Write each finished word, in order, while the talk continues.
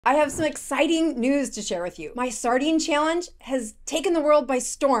I have some exciting news to share with you. My sardine challenge has taken the world by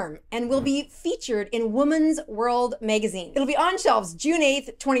storm and will be featured in Woman's World magazine. It'll be on shelves June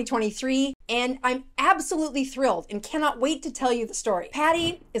 8th, 2023, and I'm absolutely thrilled and cannot wait to tell you the story.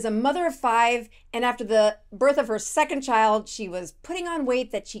 Patty is a mother of 5, and after the birth of her second child, she was putting on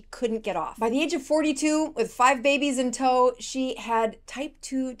weight that she couldn't get off. By the age of 42, with 5 babies in tow, she had type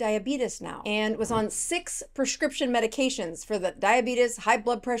 2 diabetes now and was on 6 prescription medications for the diabetes, high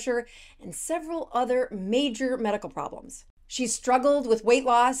blood pressure, and several other major medical problems. She struggled with weight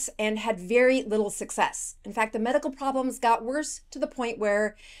loss and had very little success. In fact, the medical problems got worse to the point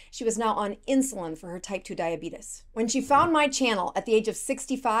where she was now on insulin for her type 2 diabetes. When she found my channel at the age of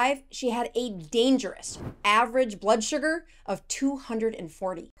 65, she had a dangerous average blood sugar of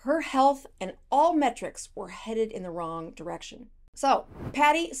 240. Her health and all metrics were headed in the wrong direction. So,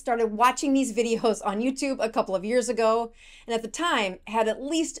 Patty started watching these videos on YouTube a couple of years ago, and at the time had at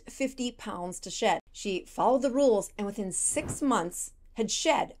least 50 pounds to shed. She followed the rules and within 6 months had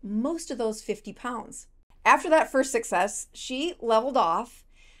shed most of those 50 pounds. After that first success, she leveled off,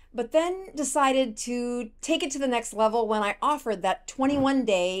 but then decided to take it to the next level when I offered that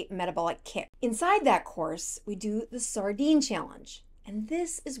 21-day metabolic kick. Inside that course, we do the sardine challenge, and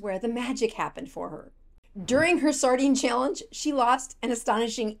this is where the magic happened for her. During her sardine challenge, she lost an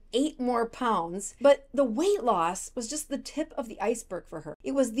astonishing 8 more pounds, but the weight loss was just the tip of the iceberg for her.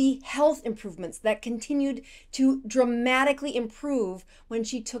 It was the health improvements that continued to dramatically improve when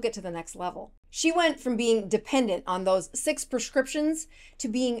she took it to the next level. She went from being dependent on those 6 prescriptions to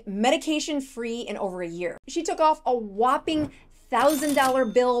being medication-free in over a year. She took off a whopping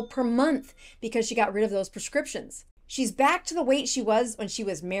 $1,000 bill per month because she got rid of those prescriptions. She's back to the weight she was when she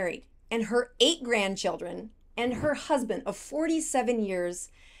was married. And her 8 grandchildren and her husband of 47 years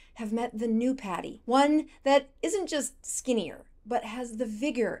have met the new Patty. One that isn't just skinnier, but has the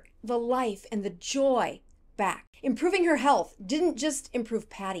vigor, the life, and the joy back. Improving her health didn't just improve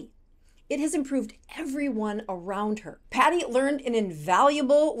Patty. It has improved everyone around her. Patty learned an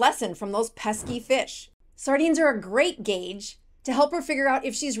invaluable lesson from those pesky fish. Sardines are a great gauge to help her figure out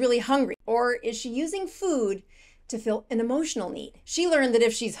if she's really hungry, or is she using food to fill an emotional need. She learned that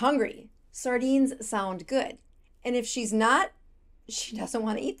if she's hungry, sardines sound good. And if she's not, she doesn't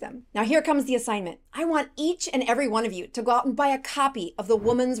want to eat them. Now here comes the assignment. I want each and every one of you to go out and buy a copy of the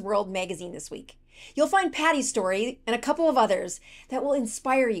Woman's World magazine this week. You'll find Patty's story and a couple of others that will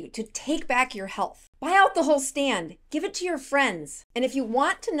inspire you to take back your health. Buy out the whole stand, give it to your friends. And if you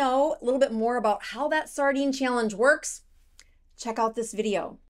want to know a little bit more about how that sardine challenge works, check out this video.